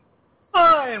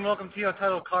Hi, and welcome to the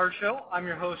Untitled Car Show. I'm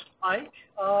your host, Ike.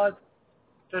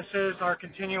 This is our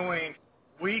continuing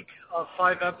week of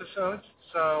 5 episodes.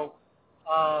 So,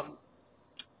 I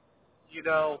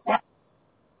know this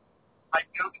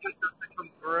doesn't come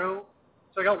through.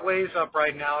 So I got Waze up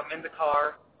right now. I'm in the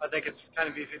car. I think it's kind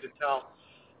of easy to tell.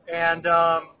 And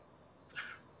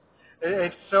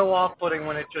it's so off-putting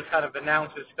when it just kind of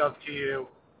announces stuff to you.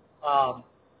 Because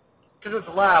it's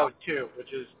loud, too,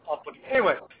 which is off-putting.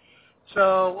 Anyway.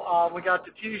 So we got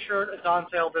the T-shirt. It's on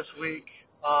sale this week.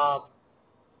 Go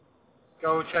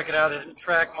check it out at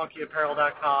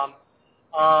trackmonkeyapparel.com.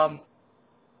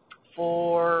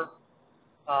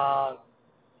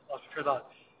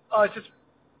 It's just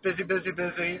busy,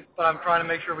 but I'm trying to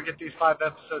make sure we get these 5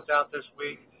 episodes out this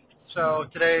week. So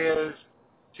today is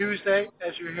Tuesday,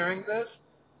 as you're hearing this.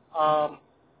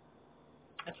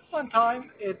 It's a fun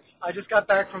time. I just got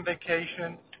back from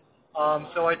vacation,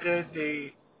 so I did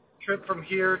the trip from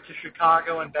here to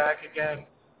Chicago and back again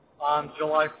on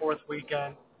July 4th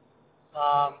weekend.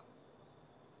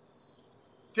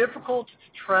 Difficult to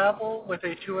travel with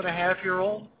a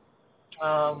 2.5-year-old.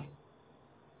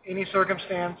 Any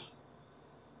circumstance.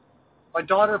 My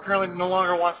daughter apparently no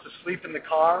longer wants to sleep in the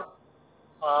car.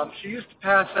 She used to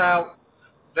pass out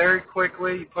very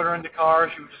quickly. You put her in the car,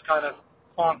 she would just kind of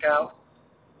plonk out.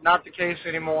 Not the case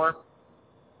anymore.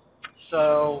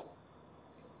 So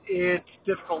it's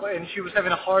difficult, and she was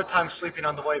having a hard time sleeping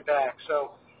on the way back.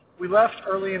 So we left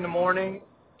early in the morning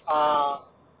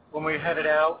when we headed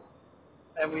out,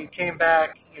 and we came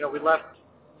back. We left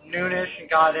noonish and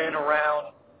got in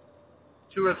around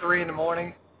 2 or 3 in the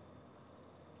morning.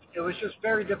 It was just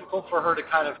very difficult for her to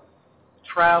kind of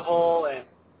travel, and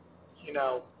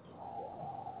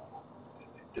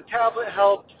the tablet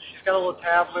helped. She's got a little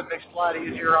tablet, makes it a lot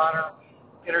easier on her,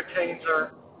 entertains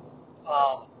her.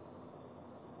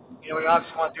 We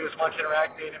obviously want to do as much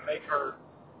interacting and make her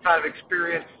kind of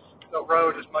experience the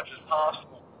road as much as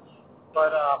possible.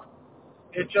 But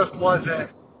it just wasn't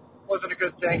a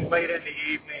good thing late in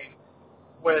the evening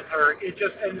with her. It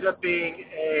just ended up being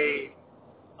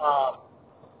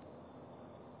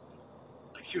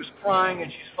like she was crying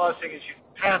and she's fussing and she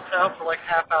passed out for like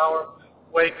half hour,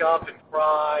 wake up and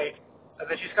cry. And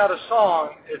then she's got a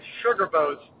song, it's Sugar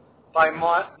Boats by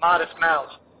Modest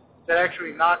Mouse, that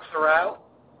actually knocks her out.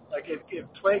 Like, it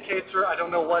placates her. I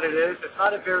don't know what it is. It's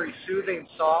not a very soothing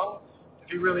song, if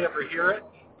you really ever hear it,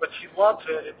 but she loves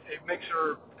it. It makes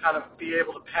her kind of be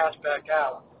able to pass back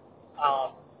out,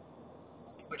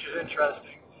 which is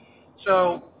interesting.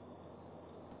 So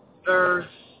it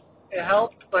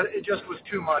helped, but it just was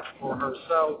too much for her.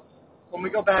 So when we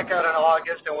go back out in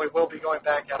August, and we will be going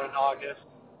back out in August,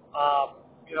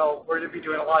 we're going to be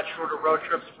doing a lot shorter road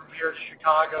trips from here to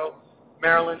Chicago.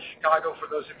 Maryland, Chicago, for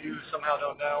those of you who somehow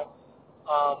don't know,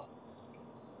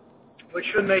 which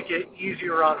should make it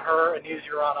easier on her and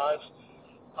easier on us.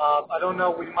 I don't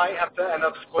know, we might have to end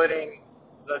up splitting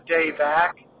the day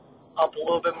back up a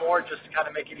little bit more just to kind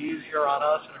of make it easier on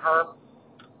us and her.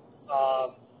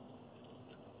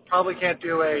 Probably can't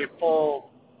do a full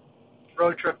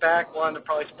road trip back. We'll end up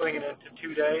probably splitting it into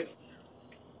 2 days,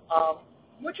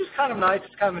 which is kind of nice.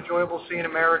 It's kind of enjoyable seeing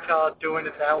America doing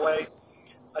it that way.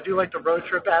 I do like the road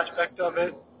trip aspect of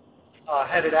it.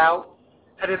 Headed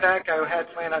back, I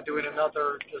had planned on doing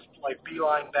another just like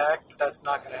beeline back, but that's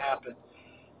not going to happen.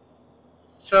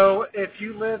 So if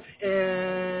you live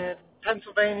in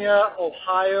Pennsylvania,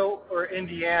 Ohio, or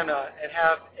Indiana and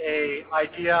have an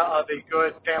idea of a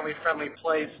good family-friendly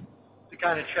place to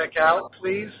kind of check out,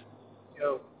 please,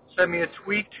 send me a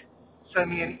tweet,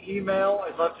 send me an email.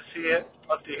 I'd love to see it,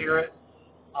 love to hear it.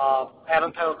 At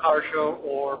Untitled Car Show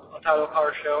or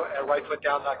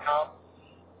UntitledCarShow@rightfootdown.com.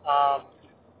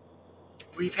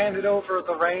 We've handed over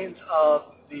the reins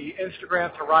of the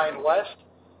Instagram to Ryan West,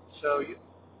 so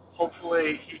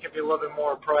hopefully he can be a little bit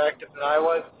more proactive than I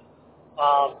was.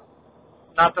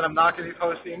 Not that I'm not going to be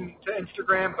posting to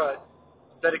Instagram, but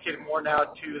I'm dedicated more now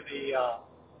to the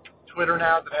Twitter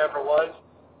now than I ever was,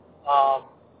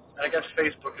 and I guess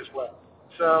Facebook as well.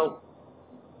 So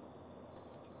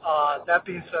that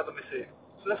being said, let me see.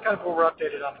 So that's kind of where we're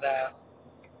updated on that.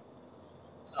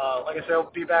 Like I said, we'll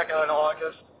be back out in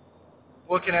August.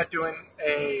 Looking at doing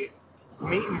a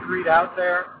meet and greet out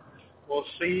there. We'll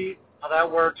see how that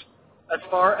works. As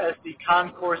far as the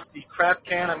concourse, the crap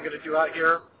can I'm going to do out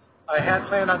here, I had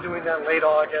planned on doing that late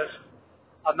August.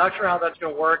 I'm not sure how that's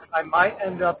going to work. I might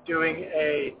end up doing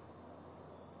a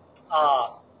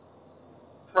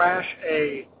crash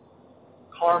a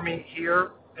car meet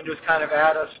here and just kind of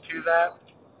add us to that,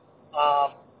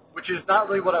 which is not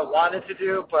really what I wanted to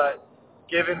do, but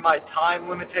given my time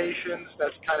limitations,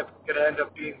 that's kind of going to end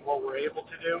up being what we're able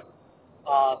to do.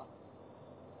 Um,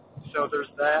 so there's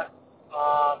that.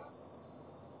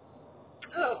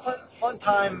 Fun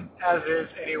time as is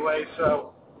anyway.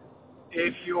 So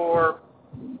if you're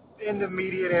in the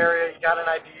immediate area, you got an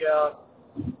idea,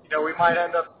 we might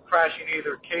end up crashing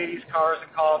either Katie's Cars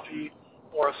and Coffee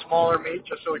or a smaller meet,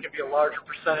 just so it can be a larger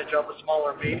percentage of a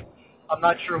smaller meet. I'm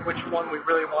not sure which one we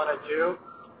really want to do.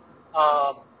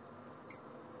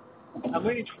 I'm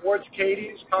leaning towards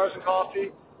Katie's Cars and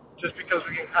Coffee, just because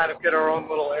we can kind of get our own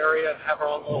little area and have our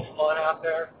own little fun out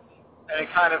there. And it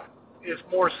kind of is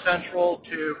more central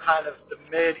to kind of the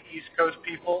mid-East Coast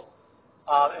people.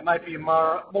 It might be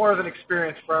more of an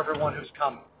experience for everyone who's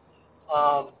coming.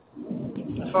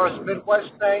 As far as the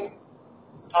Midwest thing,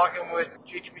 talking with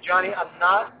GTP Johnny, I'm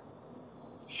not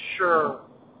sure.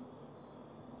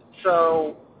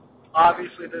 So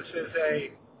obviously this is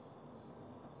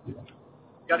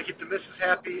got to keep the missus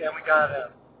happy, and we got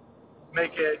to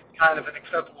make it kind of an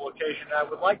acceptable occasion. I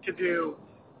would like to do,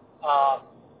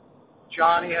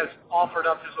 Johnny has offered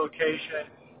up his location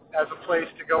as a place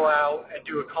to go out and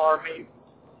do a car meet.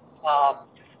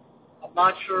 I'm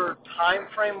not sure time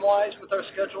frame wise with our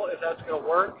schedule if that's going to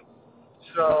work.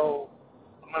 So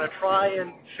I'm going to try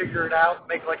and figure it out,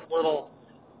 make like a little,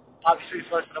 obviously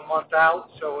it's less than a month out,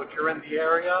 so if you're in the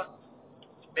area,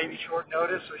 maybe short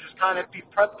notice, so just kind of be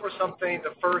prepped for something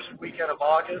the first weekend of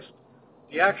August.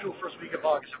 The actual first week of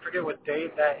August, I forget what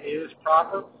date that is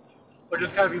proper, but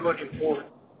just kind of be looking forward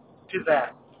to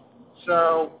that.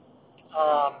 So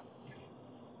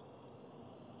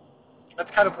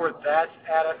that's kind of where that's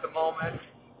at the moment.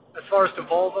 As far as the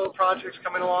Volvo projects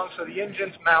coming along, so the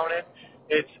engine's mounted.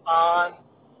 It's on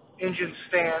engine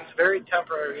stands, very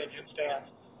temporary engine stands,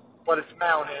 but it's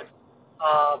mounted.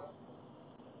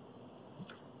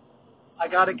 I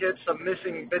got to get some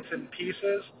missing bits and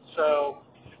pieces, so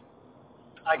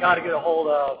I got to get a hold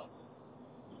of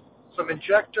some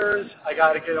injectors. I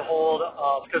got to get a hold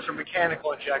of, because they're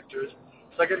mechanical injectors,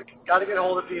 so I got to get a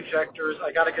hold of the injectors.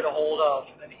 I got to get a hold of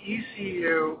an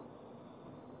ECU,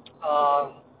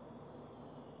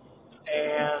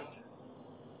 and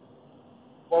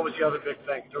what was the other big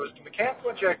thing? There was the mechanical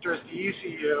injectors, the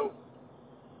ECU,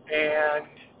 and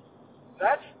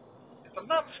that's, if I'm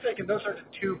not mistaken, those are the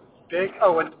two big.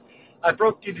 Oh, and I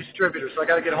broke the distributor, so I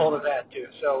got to get a hold of that too.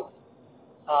 So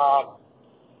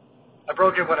I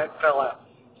broke it when it fell out.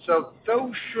 So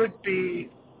those should be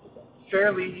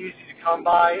fairly easy to come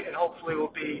by, and hopefully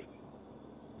will be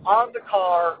on the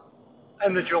car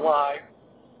in the July.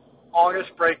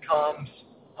 August break comes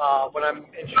when I'm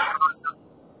in shop.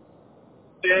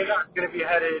 Then I'm going to be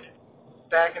headed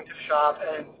back into the shop,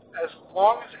 and as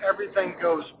long as everything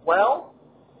goes well,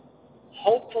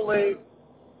 hopefully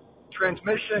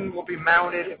transmission will be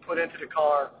mounted and put into the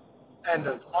car end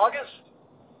of August.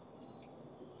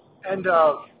 End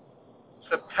of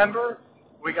September,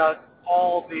 we got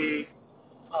all the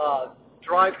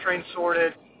drivetrain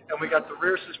sorted, and we got the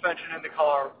rear suspension in the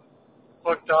car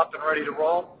hooked up and ready to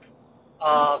roll.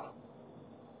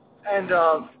 End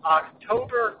of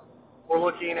October, we're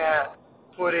looking at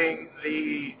putting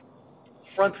the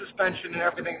front suspension and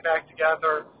everything back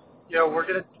together.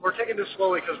 We're taking this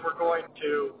slowly because we're going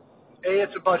to, A,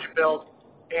 it's a budget build,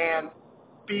 and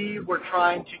B, we're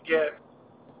trying to get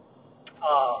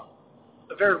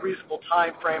a very reasonable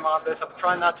time frame on this. I'm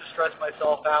trying not to stress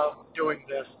myself out doing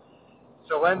this.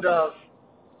 So end of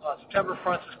September,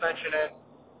 front suspension in,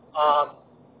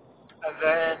 and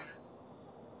then,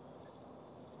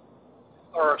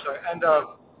 end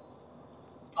of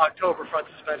October, front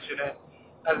suspension in,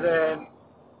 and then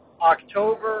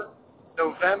October,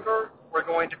 November, we're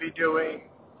going to be doing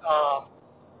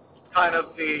kind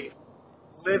of the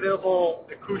livable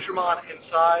accoutrement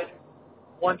inside.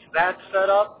 Once that's set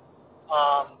up,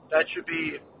 that should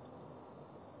be,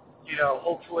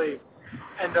 hopefully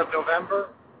end of November.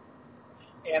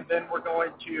 And then we're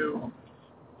going to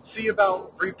see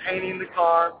about repainting the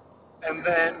car, and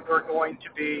then we're going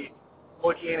to be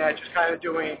looking at just kind of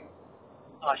doing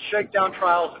shakedown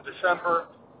trials in December.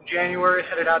 January,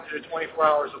 headed out to the 24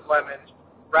 Hours of Lemons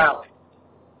rally.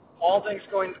 All things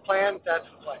going to plan, that's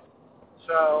the plan.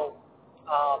 So,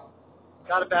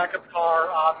 got a backup car,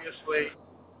 obviously.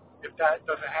 If that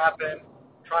doesn't happen,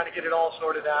 trying to get it all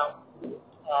sorted out.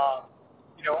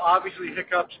 Obviously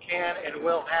hiccups can and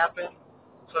will happen,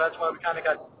 so that's why we kind of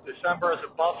got December as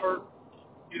a buffer.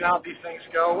 You know how these things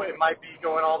go. It might be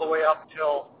going all the way up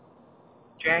until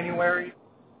January,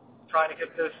 trying to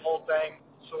get this whole thing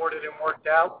sorted and worked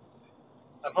out.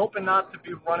 I'm hoping not to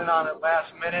be running on it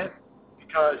last minute,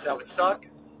 because that would suck.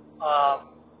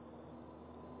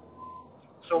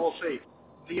 So we'll see.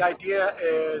 the idea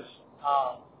is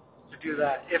to do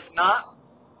that. If not,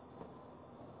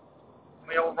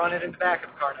 we'll run it in the back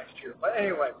of the car next year. But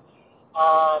anyway,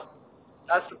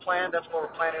 that's the plan. That's what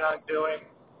we're planning on doing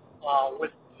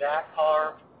with that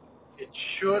car. It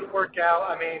should work out.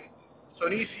 I mean, so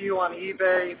an ECU on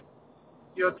eBay,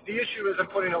 the issue is I'm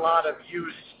putting a lot of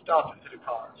used stuff into the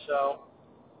car. So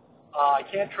I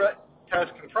can't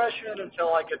test compression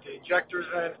until I get the injectors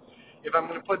in. If I'm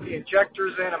going to put the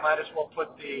injectors in, I might as well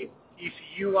put the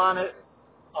ECU on it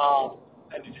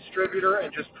and the distributor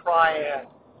and just try and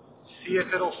see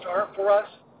if it'll start for us.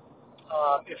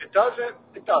 If it doesn't,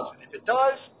 it doesn't. If it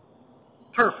does,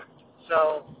 perfect.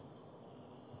 So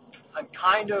I'm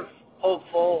kind of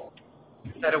hopeful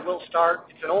that it will start.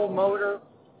 It's an old motor,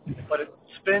 but it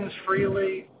spins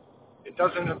freely. It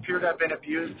doesn't appear to have been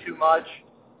abused too much.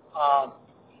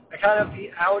 And kind of the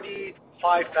Audi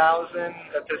 5000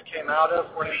 that this came out of,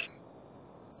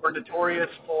 we're notorious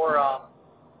for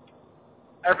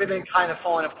everything kind of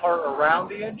falling apart around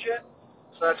the engine.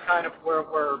 So that's kind of where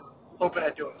we're hoping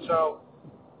at doing. So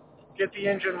get the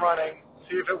engine running,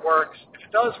 see if it works. If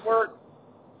it does work,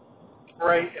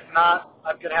 great. If not,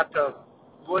 I'm going to have to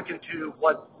look into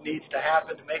what needs to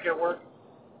happen to make it work.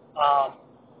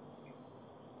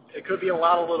 It could be a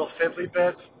lot of little fiddly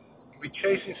bits. We'll be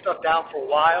chasing stuff down for a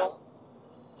while,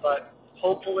 but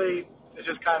hopefully it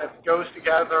just kind of goes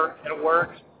together and it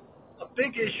works. A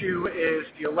big issue is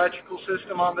the electrical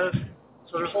system on this.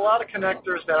 So there's a lot of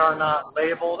connectors that are not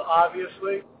labeled,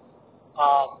 obviously,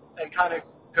 and kind of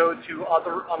go to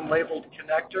other unlabeled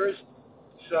connectors.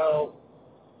 So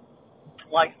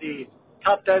like the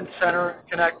top dead center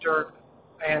connector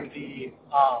and the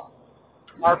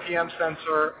RPM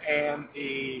sensor and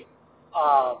the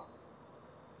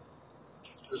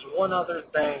there's one other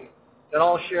thing that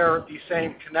all share the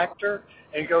same connector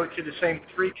and go to the same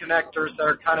three connectors that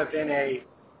are kind of in a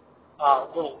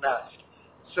little nest.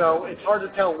 So it's hard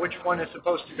to tell which one is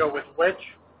supposed to go with which.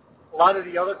 A lot of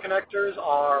the other connectors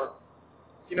are,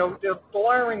 the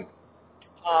wiring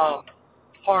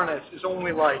harness is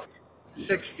only like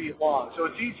 6 feet long. So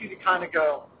it's easy to kind of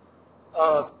go,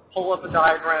 pull up a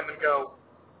diagram and go,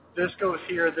 this goes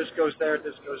here, this goes there,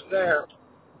 this goes there.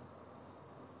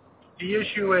 The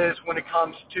issue is when it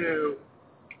comes to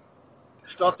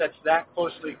stuff that's that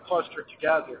closely clustered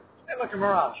together. Hey, look at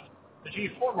Mirage, the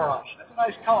G4 Mirage. That's a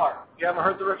nice car. If you haven't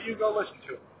heard the review, go listen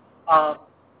to it.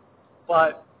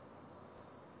 But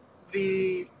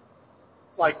the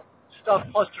stuff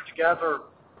clustered together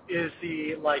is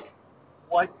the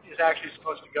what is actually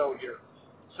supposed to go here.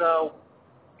 So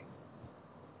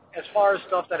as far as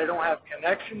stuff that I don't have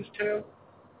connections to,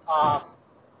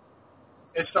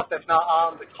 it's stuff that's not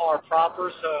on the car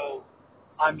proper. So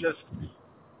I've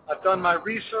done my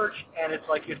research, and it's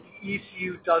like if the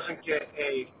ECU doesn't get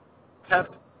a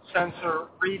PEP sensor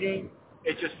reading,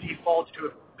 it just defaults to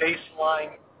a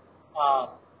baseline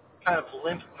kind of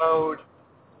limp mode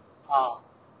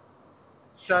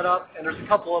setup. And there's a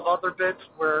couple of other bits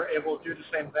where it will do the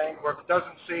same thing, where if it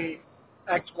doesn't see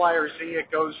X, Y, or Z,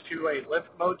 it goes to a limp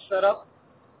mode setup.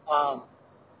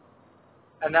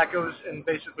 And that goes and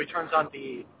basically turns on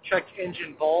the check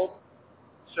engine bulb.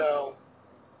 So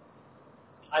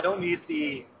I don't need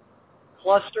the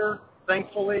cluster,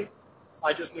 thankfully.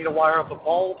 I just need to wire up a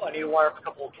bulb. I need to wire up a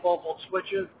couple of 12-volt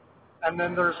switches. And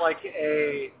then there's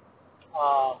a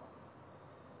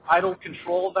idle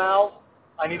control valve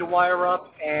I need to wire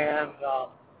up. And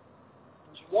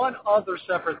there's one other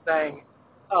separate thing.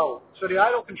 Oh, so the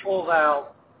idle control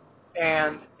valve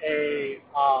and a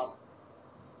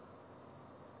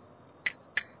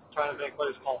trying to think what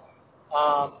it's called.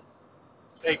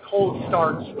 A cold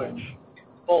start switch.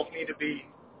 Both need to be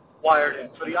wired in.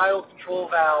 So the idle control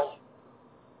valve,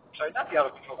 sorry, not the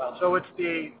idle control valve. So it's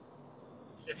the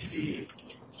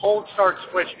cold start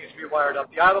switch needs to be wired up.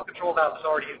 The idle control valve is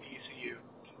already in the ECU.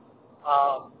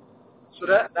 So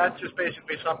that's just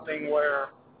basically something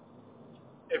where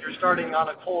if you're starting on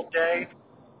a cold day,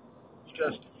 you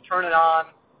just turn it on.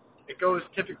 It goes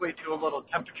typically to a little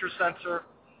temperature sensor.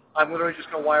 I'm literally just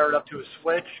going to wire it up to a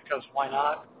switch because why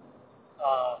not?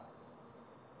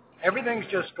 Everything's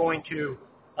just going to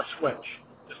a switch,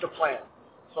 just a plan.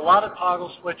 So a lot of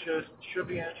toggle switches should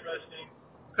be interesting.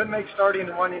 Could make starting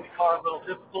and running the car a little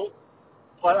difficult,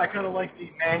 but I kind of like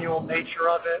the manual nature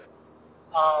of it.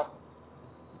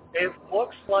 It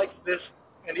looks like this,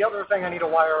 and the other thing I need to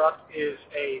wire up is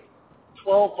a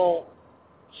 12-volt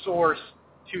source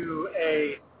to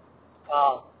a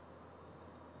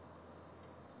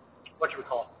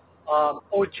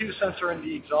O2 sensor in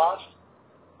the exhaust.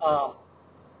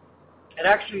 And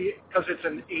actually, because it's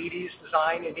an 80s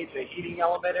design, it needs a heating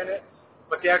element in it.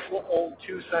 but the actual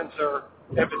O2 sensor,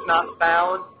 if it's not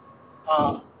found,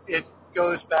 it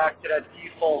goes back to that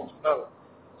default mode.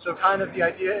 So kind of the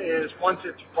idea is once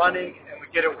it's running and we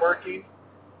get it working,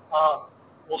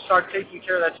 we'll start taking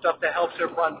care of that stuff that helps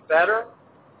it run better.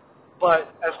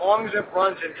 But as long as it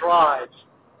runs and drives,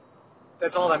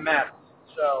 that's all that matters.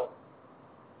 So,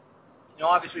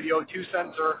 obviously the O2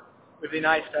 sensor would be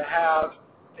nice to have.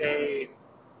 A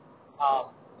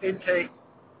intake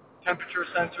temperature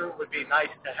sensor would be nice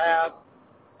to have.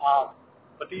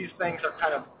 But these things are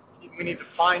kind of, we need to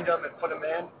find them and put them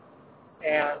in.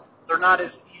 And they're not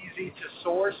as easy to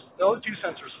source. The O2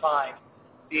 sensor's fine.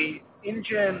 The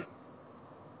engine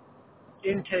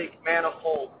intake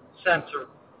manifold sensor,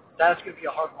 that's going to be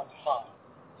a hard one to find.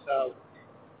 So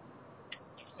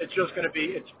it's just going to be,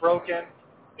 it's broken.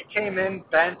 It came in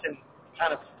bent and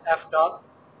kind of effed up.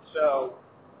 So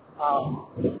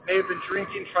may have been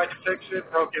drinking, tried to fix it,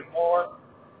 broke it more.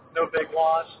 No big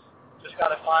loss. Just got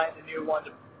to find a new one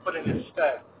to put in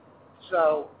instead.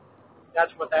 So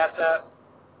that's what that's at.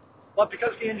 But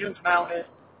because the engine's mounted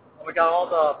and we got all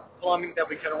the plumbing that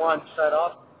we can run set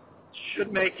up,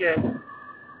 should make it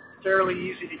fairly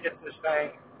easy to get this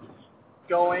thing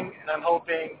going. And I'm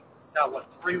hoping,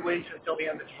 3 weeks until the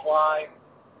end of July.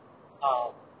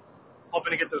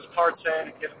 Hoping to get those parts in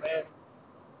and get them in.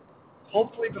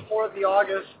 Hopefully before the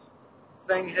August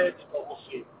thing hits, but we'll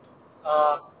see.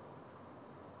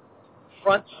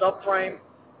 Front subframe,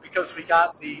 because we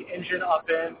got the engine up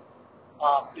in,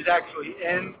 is actually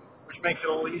in, which makes it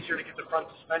a little easier to get the front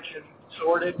suspension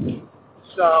sorted.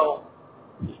 So,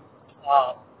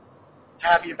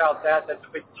 happy about that. That's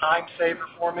a big time saver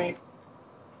for me.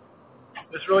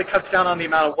 This really cuts down on the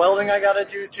amount of welding I got to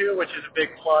do too, which is a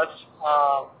big plus.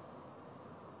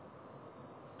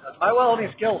 My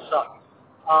welding skills suck.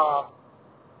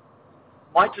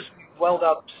 Might just weld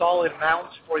up solid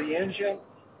mounts for the engine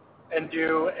and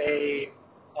do a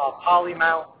poly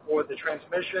mount for the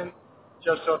transmission,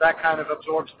 just so that kind of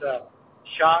absorbs the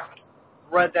shock.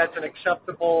 Read that's an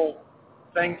acceptable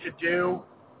thing to do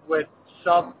with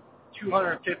sub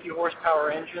 250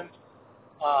 horsepower engines.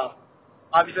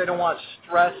 Obviously, I don't want to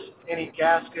stress any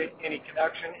gasket, any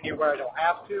connection anywhere I don't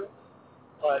have to,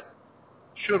 but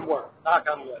should work. Knock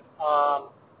on wood.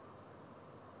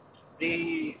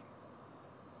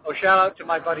 Shout out to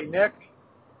my buddy Nick.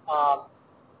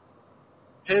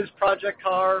 His project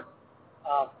car,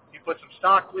 he put some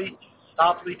stop leak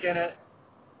in it.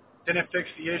 Didn't fix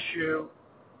the issue.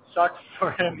 Sucks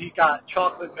for him. He got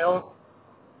chocolate milk,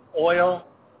 oil,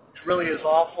 which really is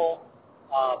awful.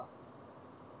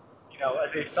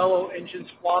 As a fellow engine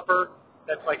swapper,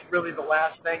 that's like really the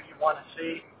last thing you want to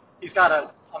see. He's got an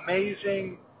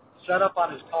amazing setup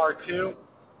on his car too,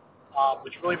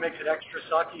 which really makes it extra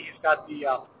sucky. He's got the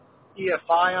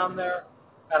EFI on there,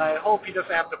 and I hope he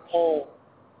doesn't have to pull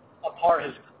apart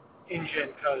his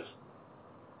engine,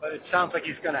 but it sounds like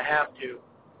he's going to have to.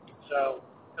 So,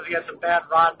 because he had some bad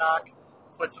rod knock,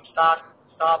 put some stop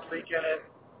leak in it,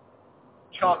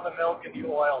 chocolate milk in the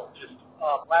oil, just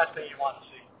last thing you want to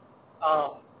see.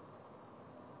 So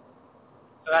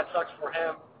that sucks for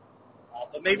him.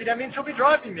 But maybe that means he'll be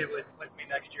driving me with me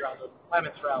next year on the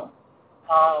Lemons route.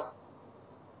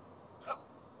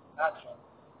 That's fun.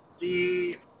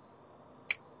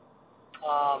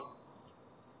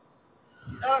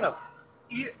 I don't know.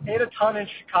 Ate a ton in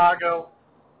Chicago.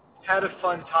 Had a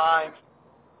fun time.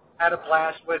 Had a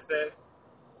blast with it.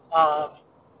 I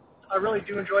really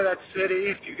do enjoy that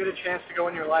city. If you get a chance to go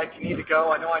in your life, you need to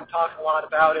go. I know I'm talking a lot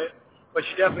about it, but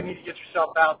you definitely need to get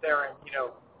yourself out there and,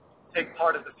 take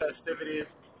part of the festivities.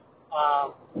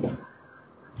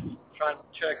 Trying to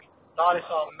check. Thought I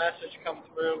saw a message come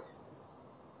through.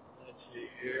 Let's see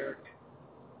here.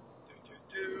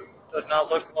 Does not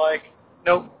look like.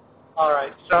 Nope. All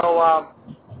right. So,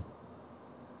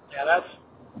 yeah, that's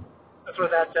where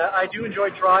that's at. I do enjoy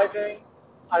driving.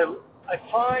 I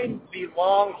find the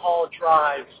long haul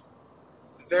drives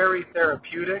very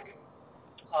therapeutic.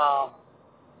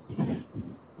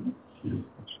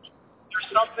 There's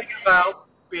something about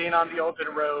being on the open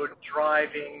road,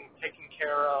 driving, taking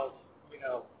care of,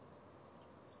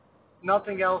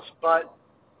 nothing else but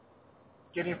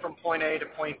getting from point A to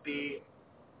point B.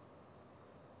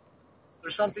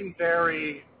 There's something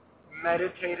very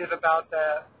meditative about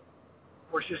that,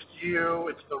 where it's just you,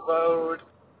 it's the road.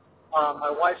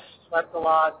 My wife slept a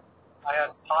lot. I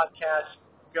had podcasts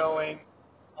going.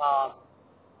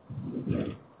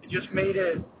 It just made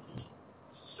it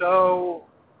so,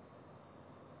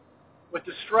 with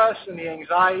the stress and the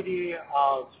anxiety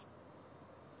of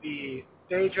the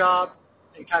day job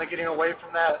and kind of getting away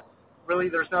from that, really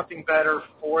there's nothing better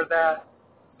for that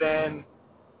than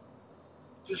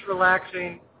just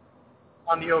relaxing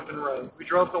on the open road. We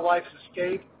drove the wife's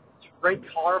Escape. It's a great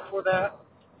car for that.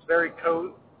 It's very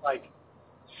like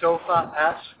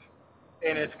sofa-esque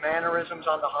in its mannerisms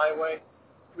on the highway.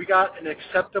 We got an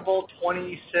acceptable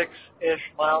 26-ish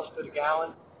miles to the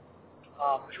gallon,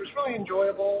 which was really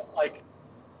enjoyable. Like,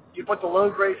 you put the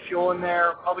low-grade fuel in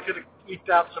there. Probably could have eked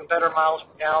out some better miles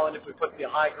per gallon if we put the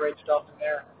high-grade stuff in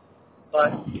there.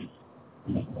 But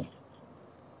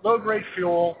low-grade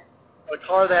fuel, a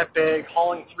car that big,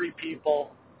 hauling 3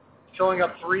 people, filling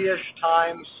up 3-ish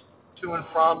times to and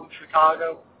from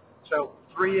Chicago. So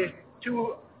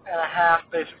 2.5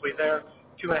 basically there,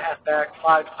 2.5 back,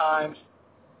 5 times.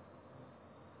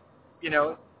 You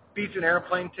know, beats an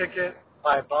airplane ticket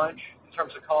by a bunch in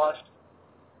terms of cost.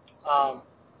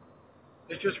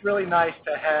 It's just really nice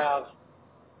to have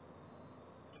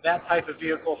that type of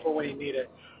vehicle for when you need it.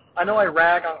 I know I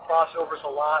rag on crossovers a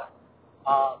lot.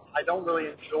 I don't really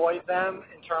enjoy them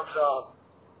in terms of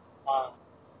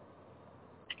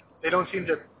they don't seem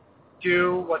to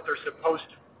do what they're supposed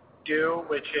to do,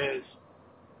 which is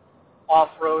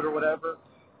off-road or whatever.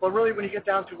 But really, when you get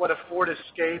down to what a Ford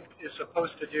Escape is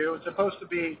supposed to do, it's supposed to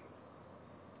be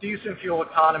decent fuel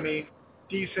economy,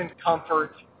 decent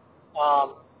comfort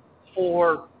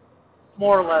for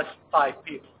more or less 5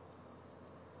 people.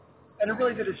 And it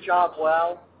really did its job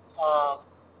well.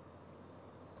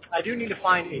 I do need to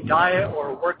find a diet or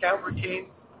a workout routine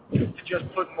to just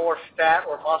put more fat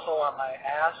or muscle on my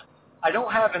ass. I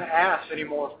don't have an ass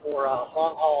anymore for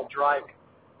long-haul driving.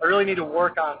 I really need to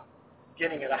work on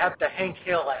getting it. I have the Hank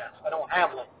Hill ass. I don't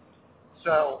have one.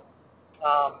 So,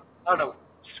 I don't know.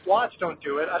 Squats don't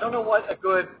do it. I don't know what a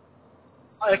good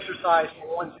exercise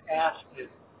for one's ass is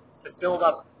to build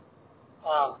up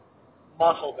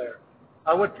muscle there.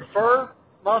 I would prefer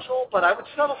muscle, but I would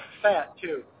settle for fat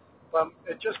too. But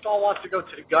it just all wants to go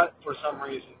to the gut for some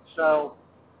reason. So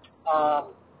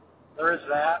there is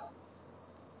that.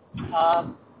 I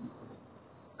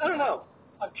don't know.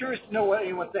 I'm curious to know what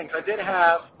anyone thinks. I did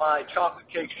have my chocolate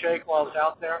cake shake while I was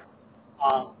out there.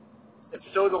 It's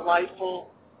so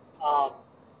delightful.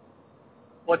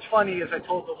 What's funny is I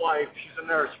told the wife, she's a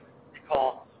nurse,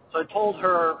 recall. So I told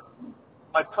her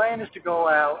my plan is to go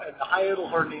out, and the hiatal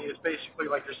hernia is basically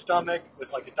like your stomach with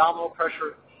like abdominal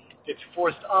pressure gets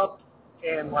forced up,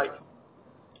 and like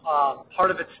part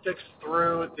of it sticks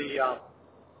through the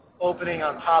opening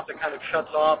on top that kind of shuts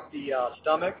off the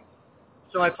stomach.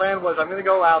 So my plan was I'm going to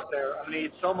go out there, I'm going to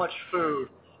eat so much food,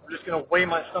 I'm just going to weigh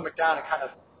my stomach down and kind of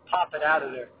pop it out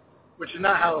of there, which is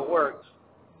not how it works.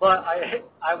 But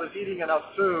I was eating enough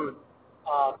food.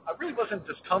 I really wasn't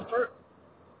discomfort.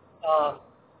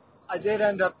 I did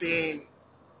end up being,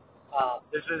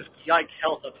 this is Yike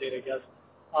Health Update, I guess,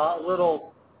 a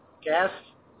little I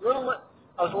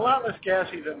was a lot less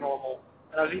gassy than normal,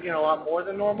 and I was eating a lot more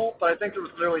than normal, but I think there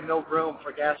was literally no room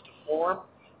for gas to form,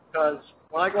 because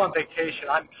when I go on vacation,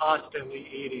 I'm constantly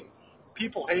eating.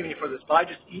 People hate me for this, but I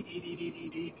just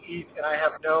eat, and I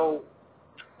have no,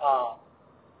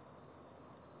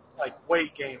 like,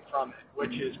 weight gain from it,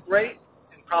 which is great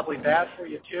and probably bad for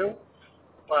you too,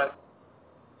 but,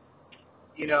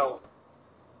 you know,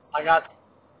 I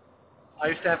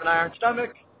used to have an iron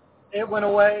stomach, it went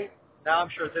away, now I'm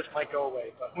sure this might go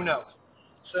away, but who knows.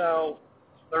 So,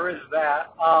 there is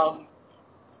that.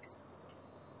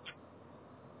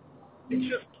 It's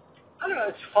just, I don't know,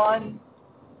 it's fun.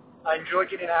 I enjoy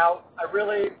getting out. I'm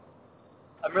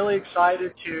really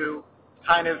excited to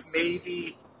kind of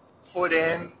maybe put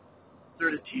in,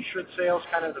 through the t-shirt sales,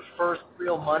 kind of the first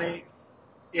real money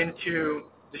into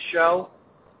the show.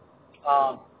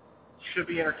 Should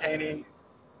be entertaining.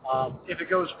 If it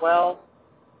goes well,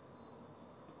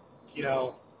 you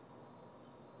know,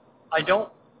 I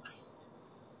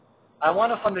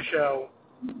want to fund the show.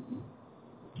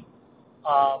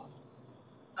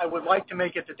 I would like to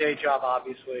make it the day job,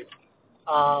 obviously.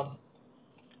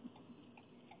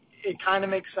 It kind of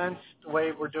makes sense the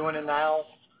way we're doing it now.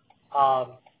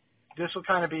 This will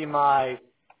kind of be my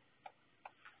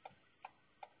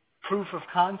proof of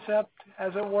concept,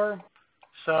 as it were.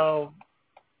 So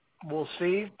we'll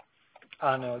see.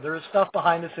 I don't know. There's stuff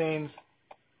behind the scenes.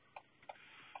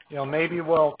 You know, maybe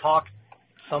we'll talk to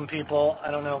some people. I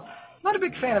don't know. I'm not a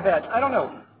big fan of ads. I don't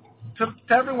know. To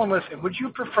everyone listening, would you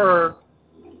prefer,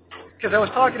 because I was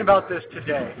talking about this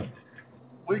today,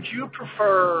 would you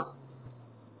prefer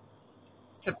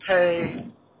to pay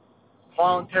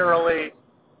voluntarily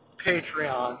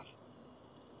Patreon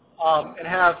and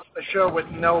have a show with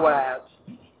no ads,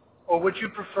 or would you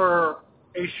prefer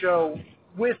a show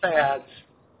with ads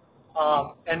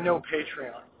and no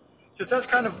Patreon? So that's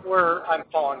kind of where I'm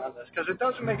falling on this, because it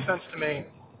doesn't make sense to me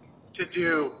to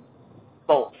do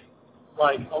both.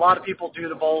 Like, a lot of people do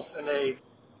the both and they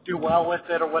do well with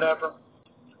it or whatever.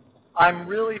 I'm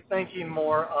really thinking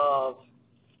more of,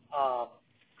 I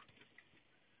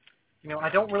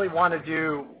don't really want to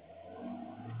do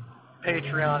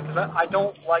Patreon because I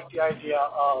don't like the idea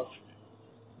of,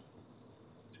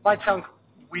 it might sound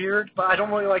weird, but I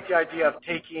don't really like the idea of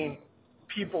taking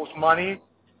people's money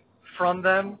from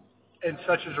them in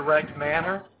such a direct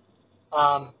manner.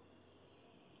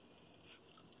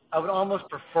 I would almost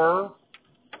prefer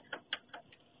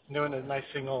doing a nice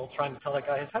signal, trying to tell that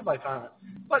guy his headlights aren't on,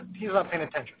 but he's not paying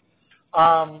attention.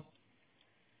 I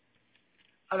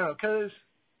don't know, because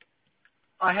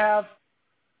I have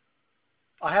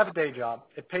a day job.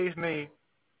 It pays me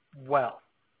well.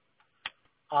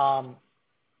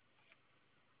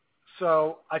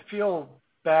 So I feel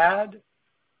bad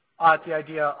at the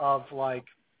idea of, like,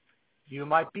 you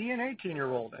might be an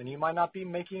 18-year-old and you might not be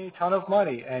making a ton of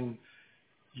money, and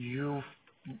you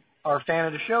are a fan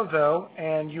of the show, though,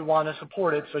 and you want to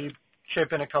support it, so you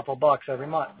chip in a couple bucks every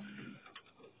month.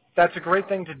 That's a great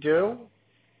thing to do,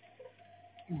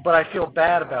 but I feel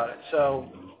bad about it. So,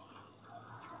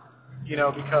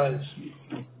 because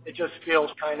it just feels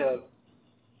kind of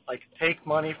like take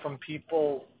money from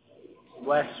people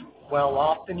less well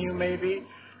off than you, maybe,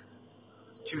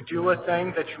 to do a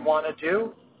thing that you want to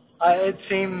do. It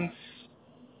seems,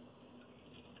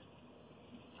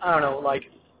 I don't know, like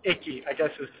icky, I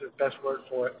guess is the best word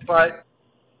for it. But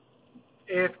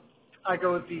if I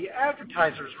go the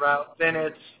advertiser's route, then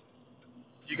it's,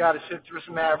 you got to sit through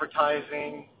some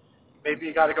advertising. Maybe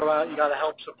you got to go out, you got to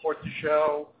help support the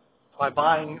show by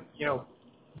buying,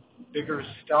 bigger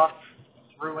stuff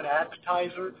through an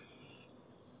advertiser.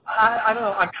 I don't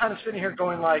know. I'm kind of sitting here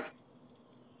going, like,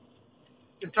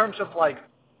 in terms of, like,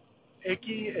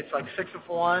 icky, it's like 6 of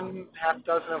one, half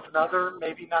dozen of another,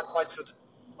 maybe not quite so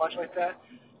much like that.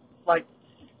 Like,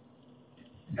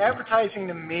 advertising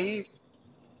to me,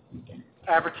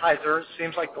 advertisers,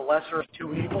 seems like the lesser of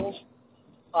two evils.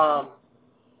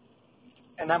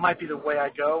 And that might be the way I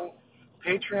go.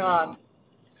 Patreon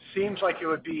seems like it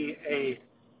would be a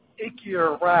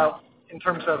ickier route in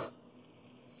terms of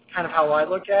kind of how I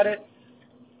look at it.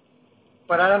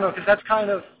 But I don't know, because that's kind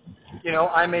of,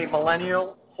 I'm a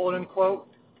millennial, quote unquote,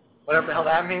 whatever the hell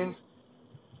that means.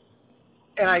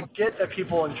 And I get that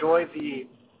people enjoy the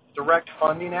direct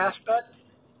funding aspect.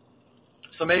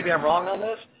 So maybe I'm wrong on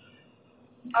this.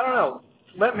 I don't know.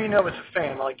 Let me know as a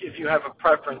fan, like, if you have a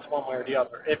preference one way or the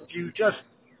other. If you just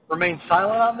remain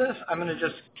silent on this, I'm going to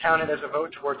just count it as a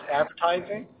vote towards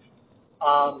advertising.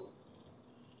 Now,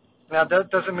 that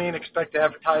doesn't mean expect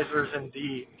advertisers in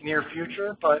the near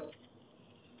future, but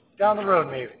down the road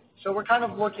maybe. So we're kind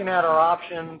of looking at our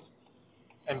options,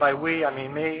 and by we, I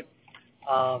mean me.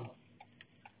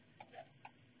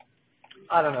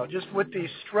 I don't know, just with the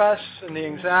stress and the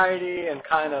anxiety and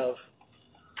kind of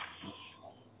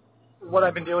what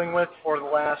I've been dealing with for the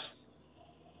last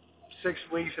 6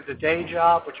 weeks at the day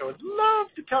job, which I would love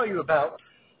to tell you about,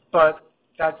 but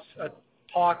that's a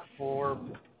talk for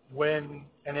when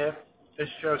and if this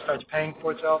show starts paying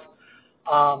for itself.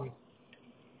 I'm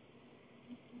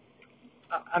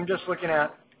just looking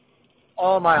at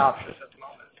all my options at the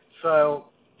moment. So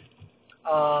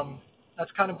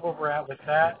that's kind of where we're at with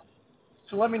that.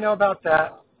 So let me know about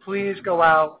that. Please go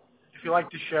out. If you like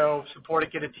the show, support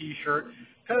it, get a T-shirt.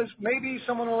 Because maybe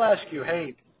someone will ask you,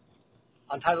 hey,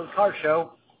 Untitled Car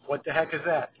Show, what the heck is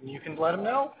that? And you can let them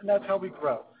know, and that's how we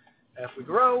grow. And if we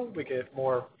grow, we get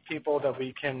more people that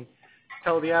we can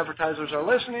tell the advertisers are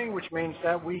listening, which means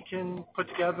that we can put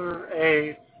together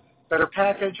a better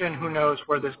package, and who knows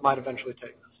where this might eventually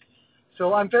take us.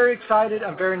 So I'm very excited.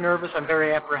 I'm very nervous. I'm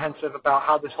very apprehensive about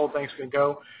how this whole thing's going to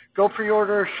go. Go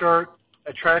pre-order a shirt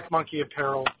at Track Monkey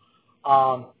Apparel.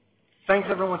 Thanks,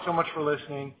 everyone, so much for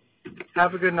listening.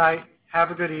 Have a good night. Have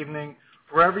a good evening.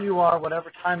 Wherever you are,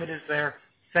 whatever time it is there,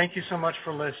 thank you so much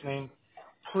for listening.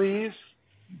 Please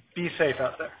be safe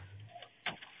out there.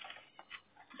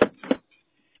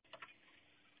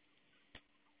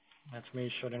 That's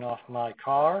me shutting off my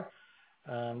car.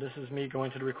 This is me going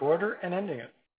to the recorder and ending it.